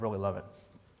Really love it.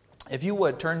 If you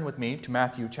would turn with me to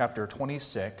Matthew chapter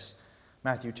 26.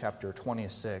 Matthew chapter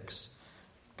 26.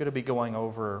 I'm going to be going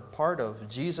over part of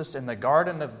Jesus in the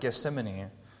Garden of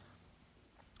Gethsemane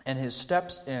and his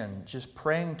steps in, just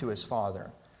praying to his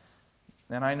Father.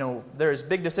 And I know there's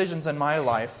big decisions in my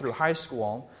life through high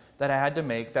school that I had to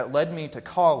make that led me to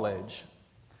college.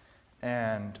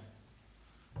 And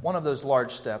one of those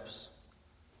large steps,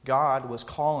 God was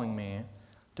calling me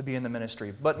to be in the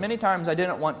ministry. But many times I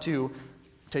didn't want to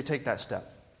take that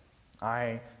step.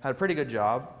 I had a pretty good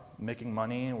job, making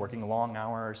money, working long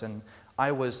hours, and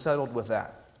I was settled with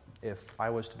that. If I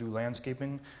was to do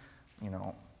landscaping,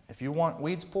 if you want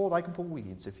weeds pulled, I can pull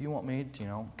weeds. If you want me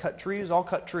to, cut trees, I'll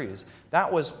cut trees.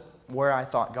 That was where I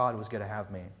thought God was going to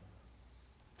have me.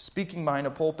 Speaking behind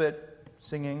a pulpit,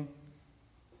 singing,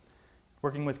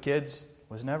 working with kids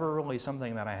was never really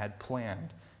something that I had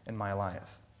planned in my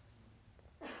life.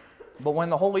 But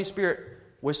when the Holy Spirit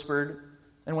whispered,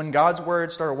 and when God's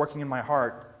Word started working in my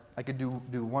heart, I could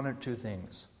do one or two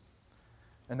things.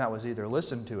 And that was either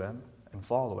listen to Him and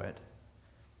follow it,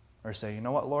 or say, you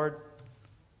know what, Lord?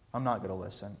 I'm not going to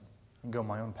listen and go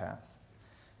my own path.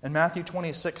 In Matthew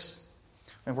 26,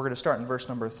 and we're going to start in verse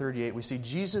number 38, we see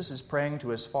Jesus is praying to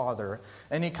His Father,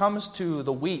 and He comes to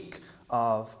the week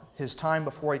of His time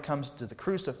before He comes to the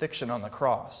crucifixion on the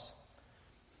cross.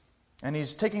 And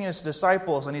He's taking His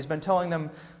disciples, and He's been telling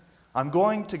them, I'm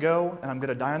going to go, and I'm going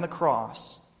to die on the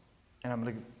cross, and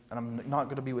I'm not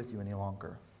going to be with you any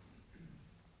longer.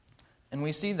 And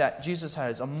we see that Jesus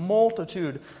has a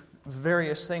multitude of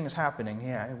various things happening.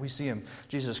 Yeah, we see Him.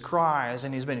 Jesus cries,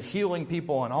 and He's been healing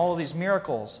people and all of these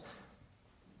miracles.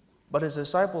 But His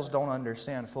disciples don't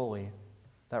understand fully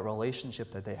that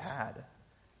relationship that they had,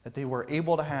 that they were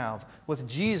able to have with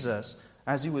Jesus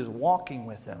as He was walking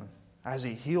with them, as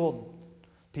He healed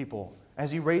people,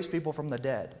 as He raised people from the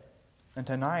dead. And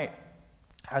tonight,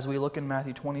 as we look in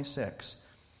Matthew 26,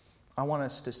 I want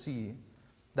us to see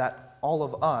that all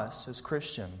of us as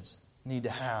Christians need to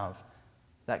have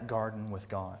that garden with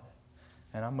God.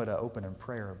 And I'm going to open in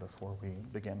prayer before we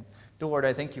begin. Dear Lord,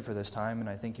 I thank You for this time, and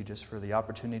I thank You just for the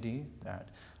opportunity that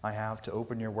I have to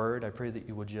open Your Word. I pray that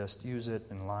You would just use it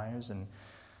in lives, and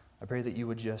I pray that You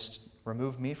would just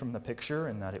remove me from the picture,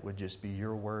 and that it would just be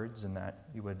Your words, and that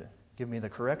You would give me the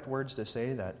correct words to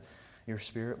say, that Your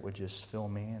Spirit would just fill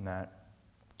me, and that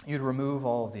You'd remove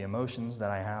all of the emotions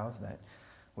that I have that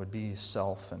would be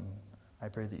self. And I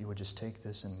pray that You would just take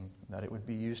this and that it would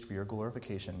be used for Your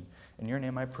glorification. In Your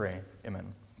name I pray.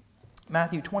 Amen.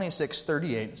 Matthew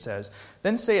 26:38 says,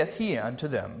 Then saith He unto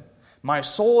them, My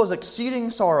soul is exceeding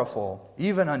sorrowful,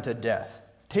 even unto death.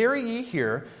 Tarry ye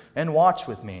here, and watch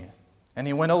with me. And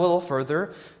He went a little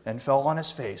further, and fell on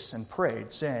His face, and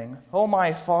prayed, saying, O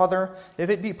my Father, if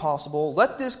it be possible,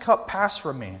 let this cup pass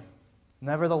from me.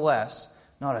 Nevertheless,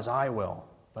 not as I will,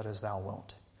 but as Thou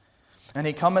wilt. And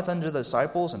He cometh unto the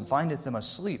disciples, and findeth them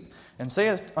asleep, and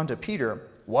saith unto Peter,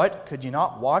 What, could ye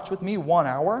not watch with me 1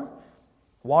 hour?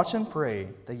 Watch and pray,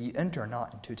 that ye enter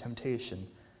not into temptation.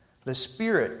 The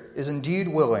spirit is indeed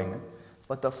willing,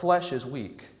 but the flesh is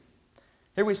weak.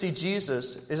 Here we see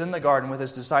Jesus is in the garden with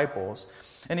His disciples,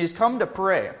 and He's come to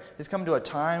pray. He's come to a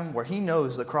time where He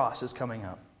knows the cross is coming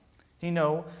up. He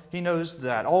knows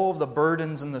that all of the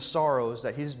burdens and the sorrows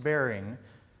that He's bearing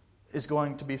is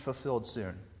going to be fulfilled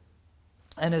soon.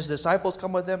 And His disciples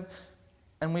come with Him,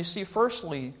 and we see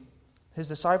firstly, His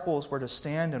disciples were to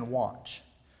stand and watch.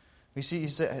 We see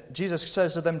Jesus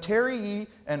says to them, Tarry ye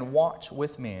and watch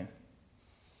with me.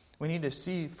 We need to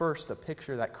see first the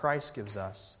picture that Christ gives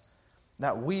us,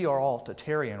 that we are all to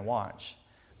tarry and watch.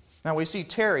 Now we see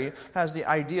tarry has the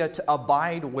idea to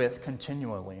abide with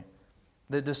continually.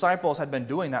 The disciples had been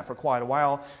doing that for quite a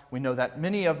while. We know that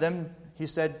many of them, He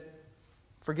said,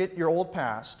 forget your old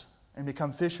past and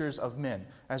become fishers of men,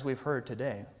 as we've heard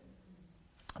today.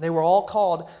 They were all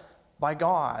called by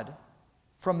God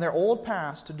from their old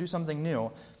past to do something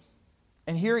new.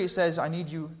 And here He says, I need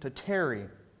you to tarry,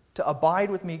 to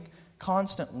abide with me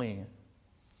constantly.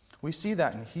 We see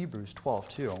that in Hebrews 12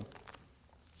 too,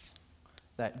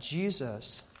 that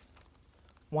Jesus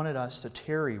wanted us to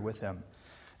tarry with Him.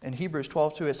 In Hebrews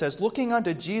 12:2 it says, Looking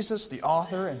unto Jesus, the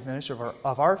author and finisher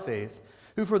of our faith,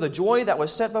 who for the joy that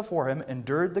was set before Him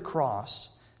endured the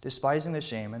cross, despising the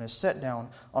shame, and is set down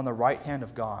on the right hand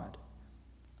of God.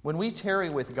 When we tarry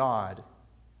with God,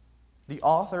 the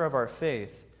author of our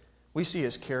faith, we see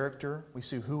His character, we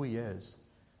see who He is,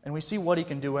 and we see what He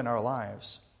can do in our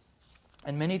lives.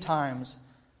 And many times,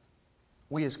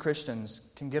 we as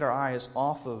Christians can get our eyes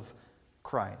off of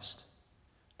Christ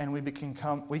and we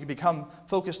can become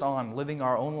focused on living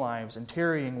our own lives and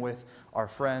tarrying with our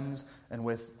friends and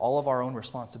with all of our own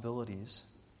responsibilities.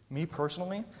 Me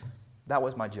personally, that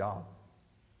was my job.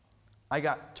 I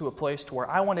got to a place to where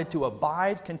I wanted to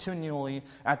abide continually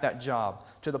at that job,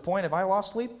 to the point if I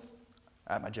lost sleep,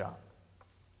 at my job.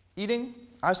 Eating,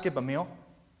 I skip a meal.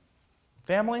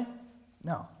 Family,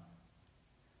 no.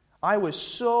 I was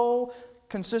so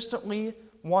consistently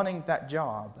wanting that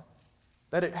job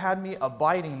that it had me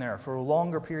abiding there for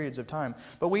longer periods of time.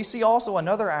 But we see also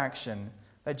another action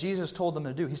that Jesus told them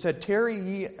to do. He said, "Tarry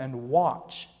ye and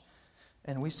watch."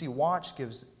 And we see watch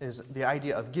is the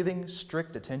idea of giving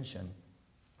strict attention.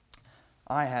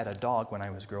 I had a dog when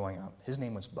I was growing up. His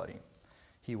name was Buddy.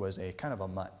 He was a kind of a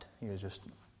mutt. He was just,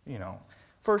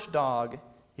 first dog.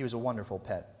 He was a wonderful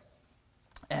pet.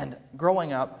 And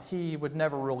growing up, he would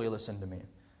never really listen to me.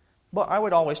 But I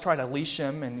would always try to leash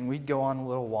him, and we'd go on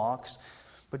little walks.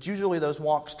 But usually those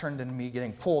walks turned into me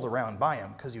getting pulled around by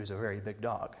him because he was a very big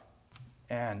dog.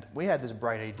 And we had this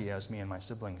bright idea, as me and my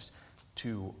siblings,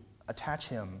 to attach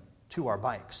him to our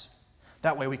bikes.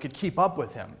 That way we could keep up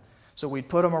with him. So we'd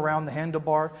put him around the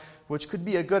handlebar, which could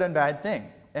be a good and bad thing.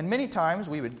 And many times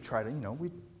we would try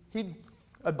to, he'd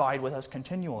abide with us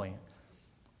continually.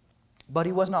 But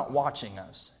he was not watching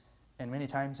us. And many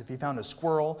times if he found a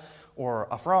squirrel or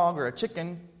a frog or a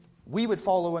chicken, we would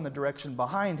follow in the direction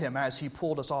behind him as he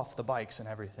pulled us off the bikes and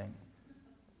everything.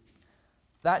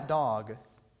 That dog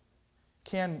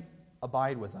can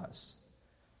abide with us.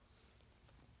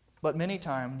 But many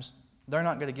times, they're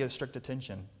not going to give strict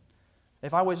attention.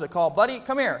 If I was to call, "Buddy,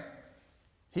 come here,"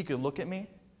 he could look at me,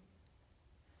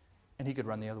 and he could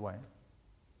run the other way.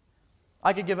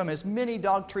 I could give him as many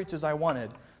dog treats as I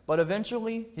wanted, but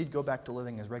eventually, he'd go back to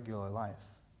living his regular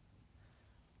life.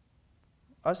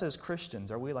 Us as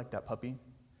Christians, are we like that puppy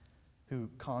who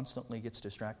constantly gets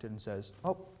distracted and says,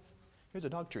 "Oh, here's a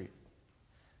dog treat,"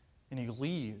 and he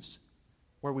leaves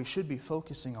where we should be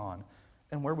focusing on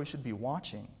and where we should be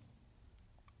watching?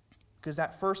 Because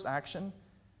that first action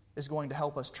is going to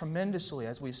help us tremendously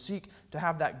as we seek to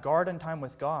have that garden time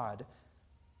with God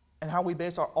and how we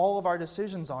base all of our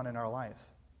decisions on in our life.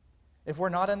 If we're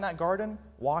not in that garden,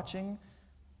 watching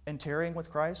and tarrying with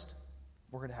Christ,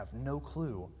 we're going to have no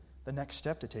clue the next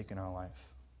step to take in our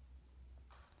life.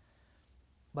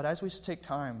 But as we take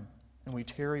time and we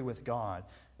tarry with God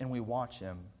and we watch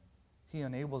Him, He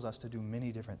enables us to do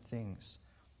many different things.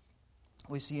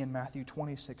 We see in Matthew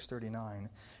 26:39,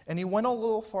 "And he went a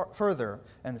little further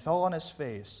and fell on his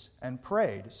face and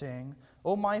prayed, saying,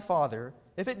 O my Father,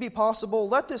 if it be possible,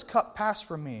 let this cup pass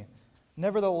from me.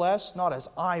 Nevertheless, not as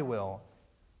I will,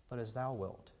 but as thou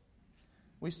wilt."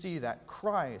 We see that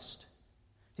Christ,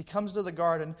 He comes to the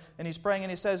garden and He's praying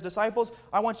and He says, "Disciples,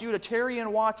 I want you to tarry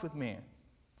and watch with me.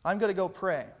 I'm going to go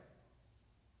pray."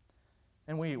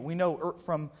 And we know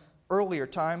from earlier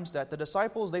times that the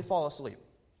disciples, they fall asleep.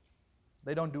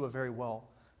 They don't do a very well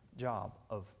job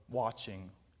of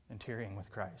watching and tarrying with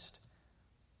Christ.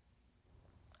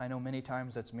 I know many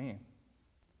times that's me.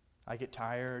 I get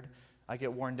tired, I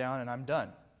get worn down, and I'm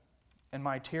done. And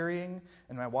my tarrying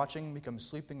and my watching becomes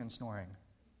sleeping and snoring.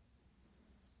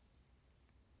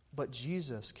 But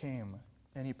Jesus came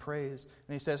and He prays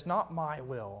and He says, "Not my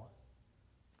will,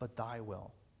 but thy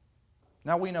will."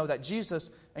 Now we know that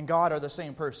Jesus and God are the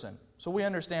same person, so we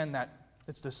understand that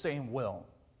it's the same will.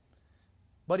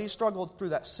 But He struggled through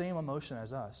that same emotion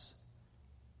as us.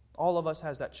 All of us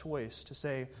has that choice to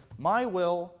say, my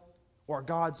will or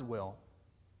God's will.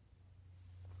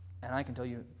 And I can tell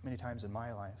you many times in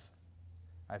my life,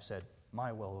 I've said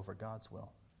my will over God's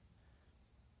will.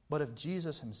 But if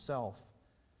Jesus Himself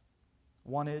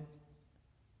wanted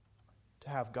to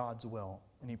have God's will,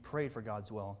 and He prayed for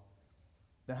God's will,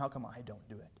 then how come I don't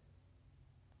do it?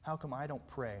 How come I don't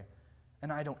pray,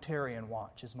 and I don't tarry and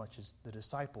watch as much as the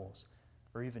disciples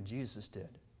or even Jesus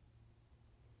did?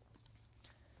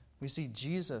 We see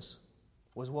Jesus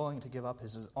was willing to give up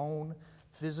His own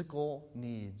physical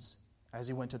needs as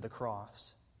He went to the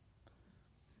cross.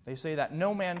 They say that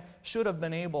no man should have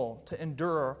been able to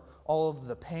endure all of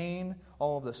the pain,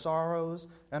 all of the sorrows,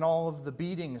 and all of the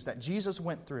beatings that Jesus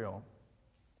went through.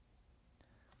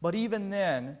 But even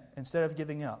then, instead of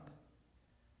giving up,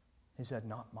 He said,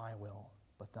 "Not my will,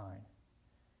 but thine."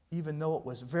 Even though it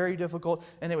was very difficult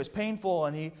and it was painful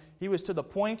and he was to the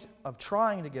point of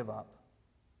trying to give up,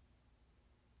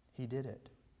 He did it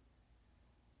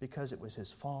because it was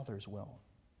His Father's will.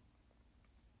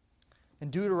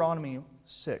 In Deuteronomy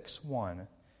 6:1,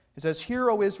 it says, "Hear,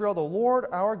 O Israel, the Lord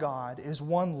our God is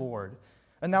one Lord,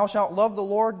 and thou shalt love the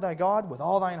Lord thy God with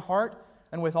all thine heart,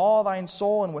 and with all thine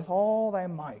soul, and with all thy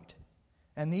might.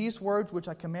 And these words which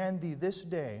I command thee this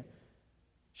day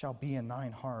shall be in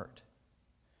thine heart.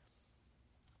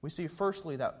 We see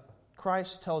firstly that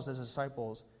Christ tells his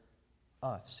disciples,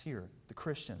 us here, the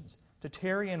Christians, to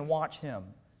tarry and watch him.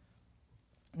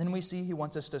 Then we see he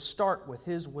wants us to start with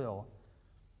his will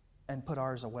and put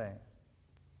ours away.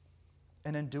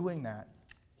 And in doing that,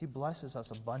 he blesses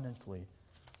us abundantly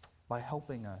by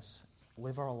helping us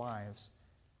live our lives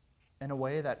in a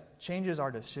way that changes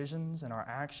our decisions and our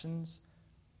actions.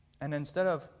 And instead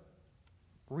of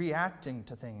reacting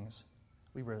to things,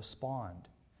 we respond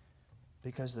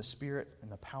because the Spirit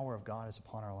and the power of God is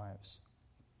upon our lives.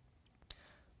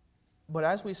 But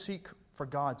as we seek for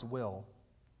God's will,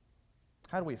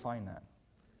 how do we find that?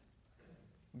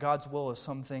 God's will is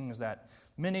some things that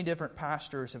many different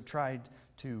pastors have tried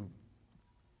to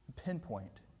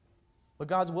pinpoint. But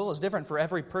God's will is different for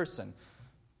every person.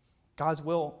 God's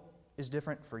will is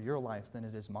different for your life than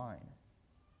it is mine.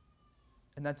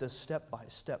 And that's a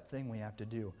step-by-step thing we have to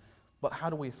do. But how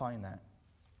do we find that?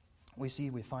 We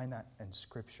find that in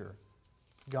Scripture.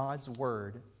 God's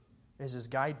Word is His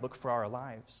guidebook for our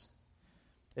lives.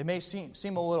 It may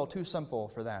seem a little too simple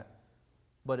for that,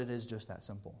 but it is just that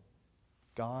simple.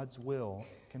 God's will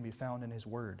can be found in His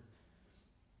Word.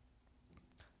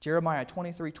 Jeremiah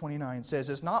 23:29 says,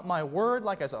 "Is not my word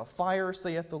like as a fire,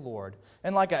 saith the Lord,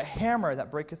 and like a hammer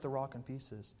that breaketh the rock in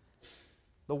pieces?"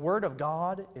 The Word of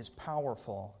God is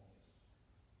powerful,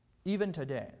 even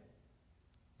today.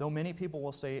 Though many people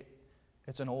will say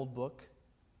it's an old book,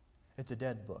 it's a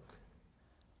dead book.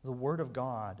 The Word of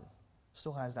God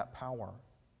still has that power.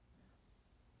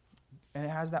 And it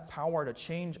has that power to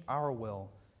change our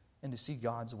will and to see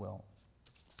God's will.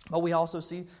 But we also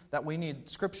see that we need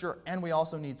Scripture and we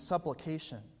also need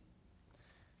supplication.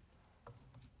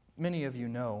 Many of you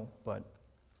know, but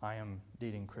I am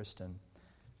dating Kristen,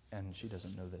 and she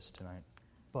doesn't know this tonight.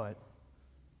 But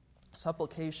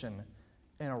supplication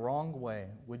in a wrong way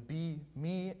would be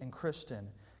me and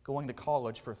Kristen going to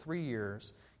college for 3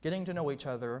 years, getting to know each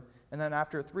other, and then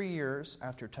after 3 years,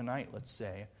 after tonight, let's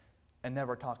say, and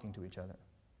never talking to each other.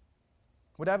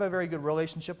 Would I have a very good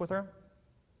relationship with her?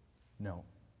 No.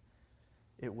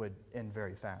 It would end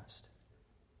very fast.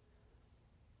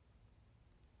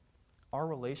 Our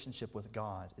relationship with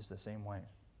God is the same way.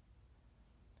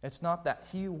 It's not that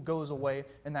He goes away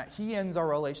and that He ends our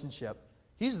relationship.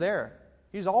 He's there.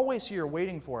 He's always here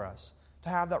waiting for us to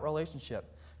have that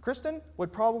relationship. Kristen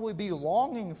would probably be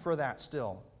longing for that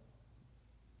still.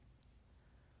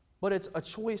 But it's a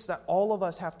choice that all of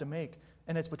us have to make,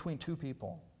 and it's between two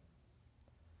people.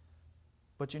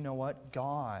 But you know what?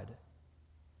 God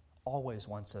always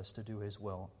wants us to do His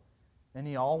will, and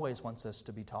He always wants us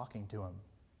to be talking to Him.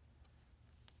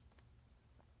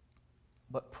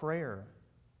 But prayer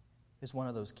is one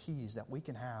of those keys that we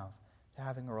can have to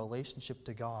having a relationship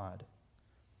to God.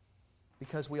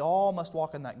 Because we all must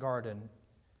walk in that garden.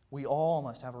 We all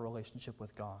must have a relationship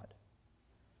with God.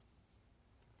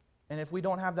 And if we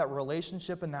don't have that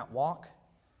relationship and that walk,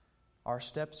 our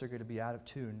steps are going to be out of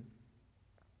tune.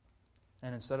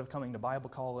 And instead of coming to Bible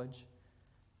college,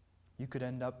 you could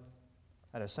end up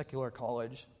at a secular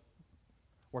college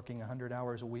working 100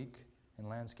 hours a week in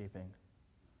landscaping.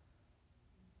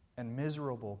 And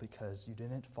miserable because you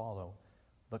didn't follow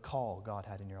the call God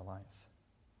had in your life.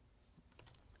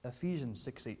 Ephesians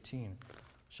 6:18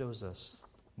 shows us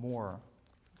more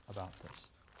about this.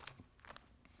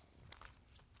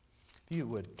 If you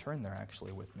would turn there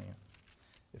actually with me.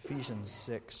 Ephesians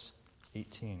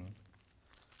 6:18.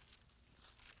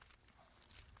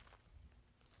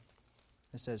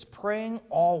 It says, "Praying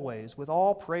always with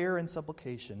all prayer and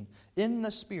supplication in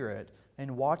the Spirit,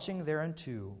 and watching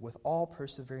thereunto with all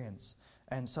perseverance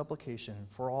and supplication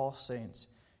for all saints."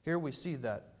 Here we see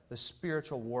that the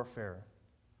spiritual warfare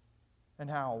and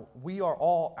how we are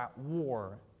all at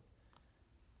war.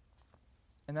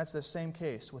 And that's the same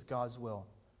case with God's will.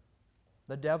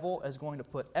 The devil is going to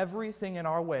put everything in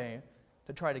our way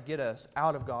to try to get us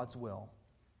out of God's will.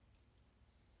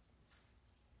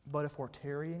 But if we're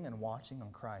tarrying and watching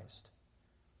on Christ,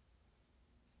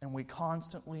 and we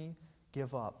constantly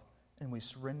give up and we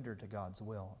surrender to God's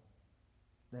will,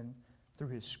 then through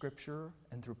His Scripture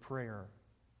and through prayer,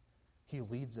 He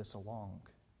leads us along.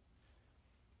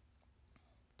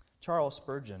 Charles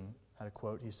Spurgeon had a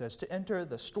quote. He says, "To enter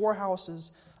the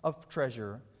storehouses of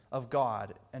treasure of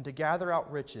God and to gather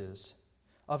out riches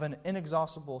of an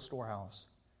inexhaustible storehouse,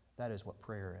 that is what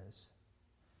prayer is."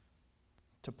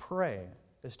 To pray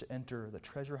is to enter the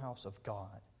treasure house of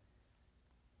God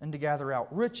and to gather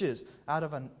out riches out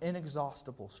of an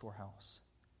inexhaustible storehouse.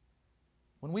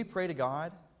 When we pray to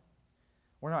God,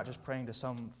 we're not just praying to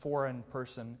some foreign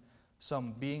person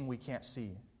some being we can't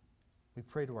see. We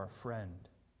pray to our friend,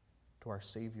 to our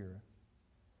Savior,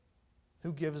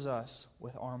 who gives us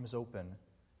with arms open.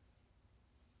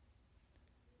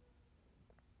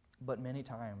 But many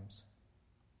times,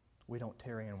 we don't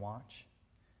tarry and watch,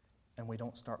 and we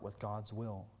don't start with God's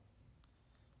will.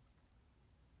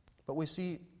 But we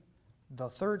see the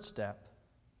third step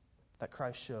that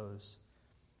Christ shows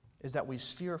is that we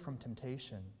steer from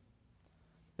temptation.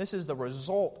 This is the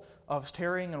result of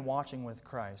tarrying and watching with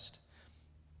Christ.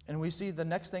 And we see the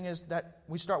next thing is that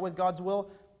we start with God's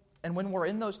will, and when we're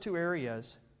in those two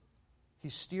areas, He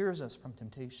steers us from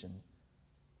temptation.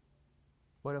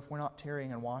 But if we're not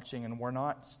tarrying and watching, and we're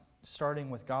not starting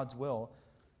with God's will,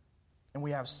 and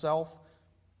we have self,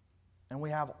 and we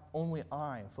have only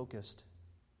I focused,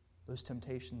 those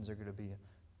temptations are going to be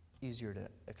easier to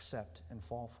accept and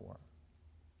fall for.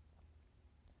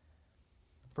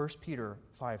 1 Peter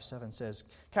 5:7 says,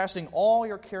 "Casting all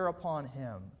your care upon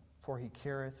Him, for He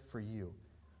careth for you."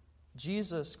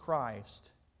 Jesus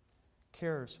Christ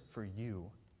cares for you.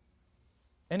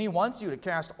 And He wants you to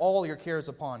cast all your cares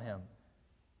upon Him.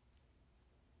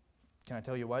 Can I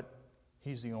tell you what?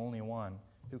 He's the only one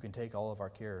who can take all of our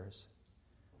cares.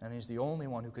 And He's the only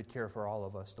one who could care for all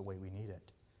of us the way we need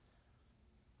it.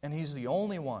 And He's the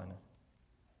only one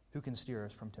who can steer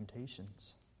us from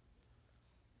temptations.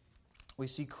 We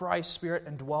see Christ's Spirit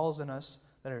indwells in us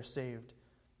that are saved.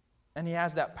 And He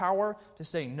has that power to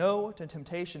say no to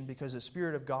temptation because the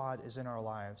Spirit of God is in our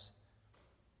lives.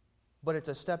 But it's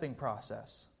a stepping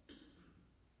process.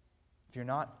 If you're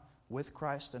not with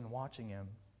Christ and watching Him,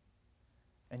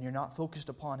 and you're not focused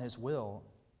upon His will,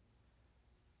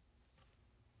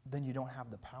 then you don't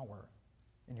have the power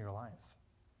in your life.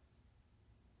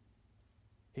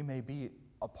 He may be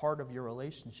a part of your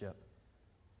relationship,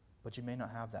 but you may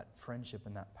not have that friendship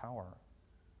and that power.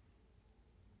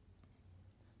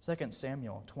 2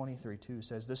 Samuel 23:2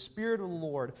 says, "The Spirit of the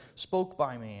Lord spoke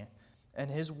by me, and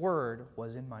His word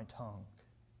was in my tongue."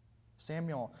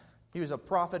 Samuel, he was a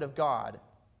prophet of God,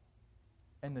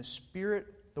 and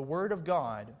the word of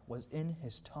God was in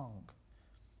his tongue.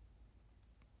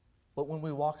 But when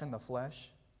we walk in the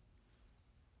flesh,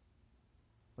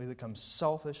 we become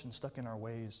selfish and stuck in our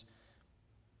ways.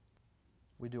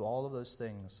 We do all of those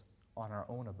things on our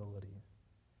own ability.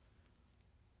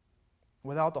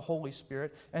 Without the Holy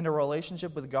Spirit and a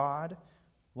relationship with God,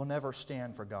 we'll never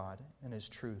stand for God and His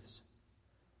truths.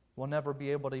 We'll never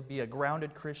be able to be a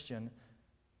grounded Christian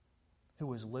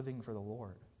who is living for the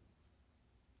Lord.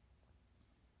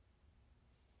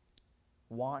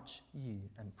 Watch ye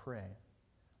and pray,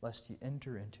 lest ye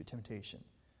enter into temptation.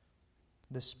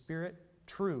 The Spirit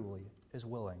truly is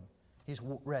willing. He's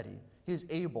ready. He is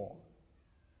able.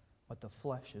 But the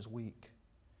flesh is weak.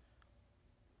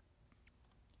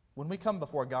 When we come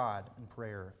before God in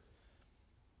prayer,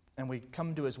 and we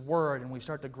come to His Word, and we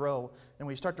start to grow, and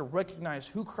we start to recognize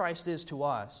who Christ is to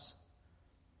us,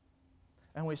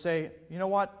 and we say, you know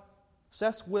what?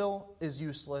 Seth's will is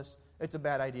useless. It's a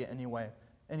bad idea anyway.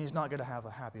 And he's not going to have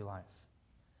a happy life.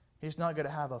 He's not going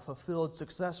to have a fulfilled,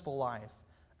 successful life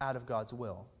out of God's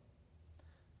will.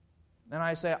 And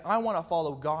I say, I want to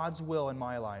follow God's will in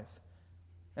my life.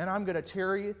 And I'm going to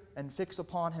tarry and fix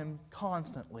upon Him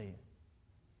constantly.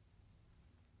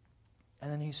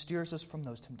 And then He steers us from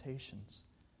those temptations.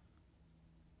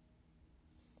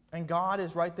 And God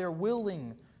is right there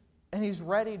willing, and He's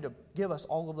ready to give us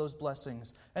all of those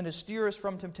blessings and to steer us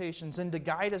from temptations and to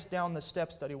guide us down the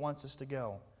steps that He wants us to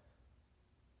go.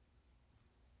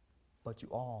 But you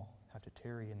all have to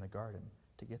tarry in the garden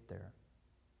to get there.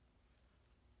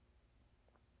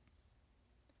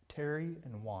 Tarry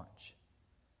and watch.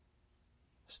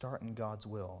 Start in God's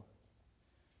will,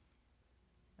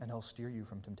 and He'll steer you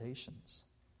from temptations.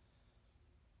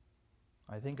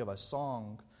 I think of a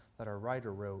song that a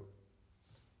writer wrote.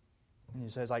 And he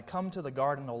says, "I come to the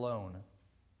garden alone,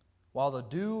 while the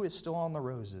dew is still on the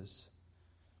roses,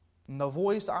 and the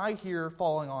voice I hear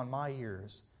falling on my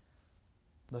ears,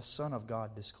 the Son of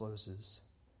God discloses.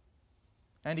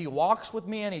 And He walks with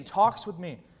me and He talks with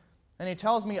me, and He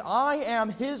tells me I am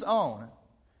His own.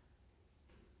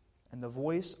 And the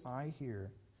voice I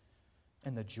hear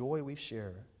and the joy we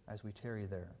share as we tarry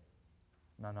there,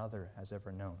 none other has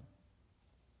ever known."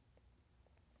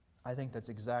 I think that's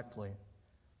exactly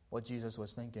what Jesus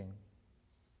was thinking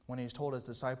when He told His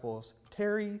disciples,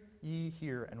 "Tarry ye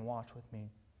here and watch with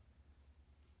me."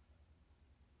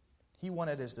 He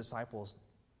wanted His disciples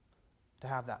to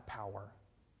have that power.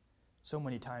 So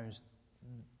many times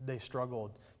they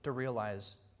struggled to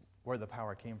realize where the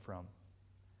power came from.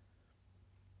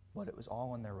 But it was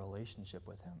all in their relationship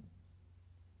with Him.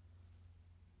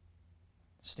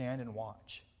 Stand and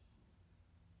watch.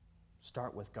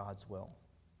 Start with God's will,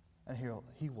 and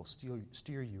He will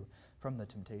steer you from the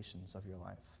temptations of your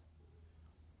life.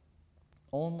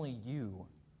 Only you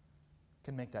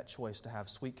can make that choice to have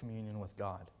sweet communion with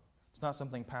God. It's not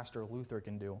something Pastor Luther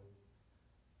can do.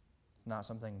 It's not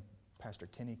something Pastor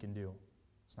Kinney can do.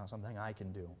 It's not something I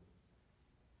can do.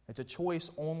 It's a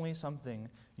choice only something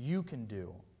you can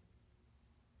do.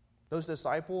 Those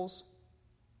disciples,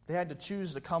 they had to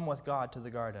choose to come with God to the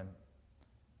garden.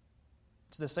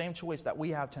 It's the same choice that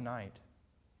we have tonight.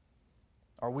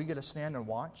 Are we going to stand and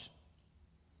watch?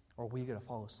 Or are we going to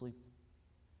fall asleep?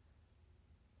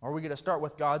 Are we going to start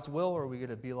with God's will, or are we going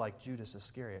to be like Judas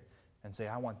Iscariot and say,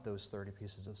 I want those 30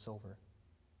 pieces of silver?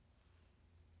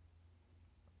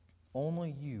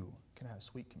 Only you can have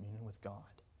sweet communion with God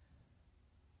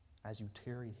as you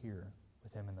tarry here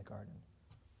with Him in the garden.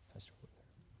 Pastor Luther.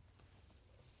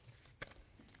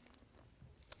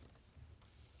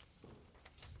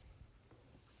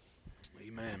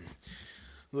 Amen.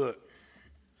 Look,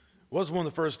 what's one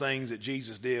of the first things that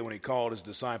Jesus did when He called His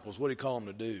disciples? What did He call them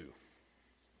to do?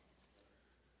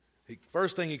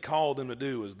 First thing He called them to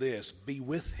do was this: be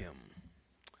with Him.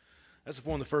 That's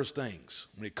one of the first things.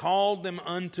 When He called them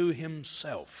unto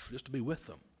Himself, just to be with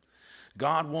them.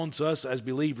 God wants us as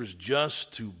believers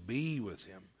just to be with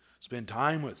Him, spend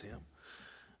time with Him.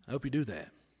 I hope you do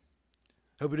that.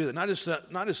 I hope you do that. Not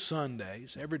just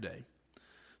Sundays, every day.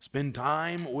 Spend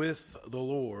time with the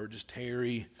Lord. Just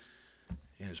tarry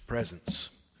in His presence.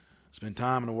 Spend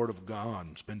time in the Word of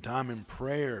God. Spend time in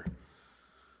prayer.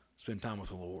 Spend time with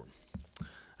the Lord.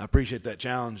 I appreciate that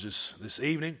challenge this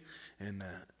evening, and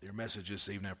your message this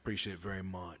evening. I appreciate it very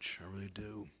much. I really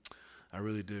do. I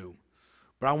really do.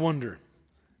 But I wonder,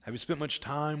 have you spent much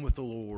time with the Lord?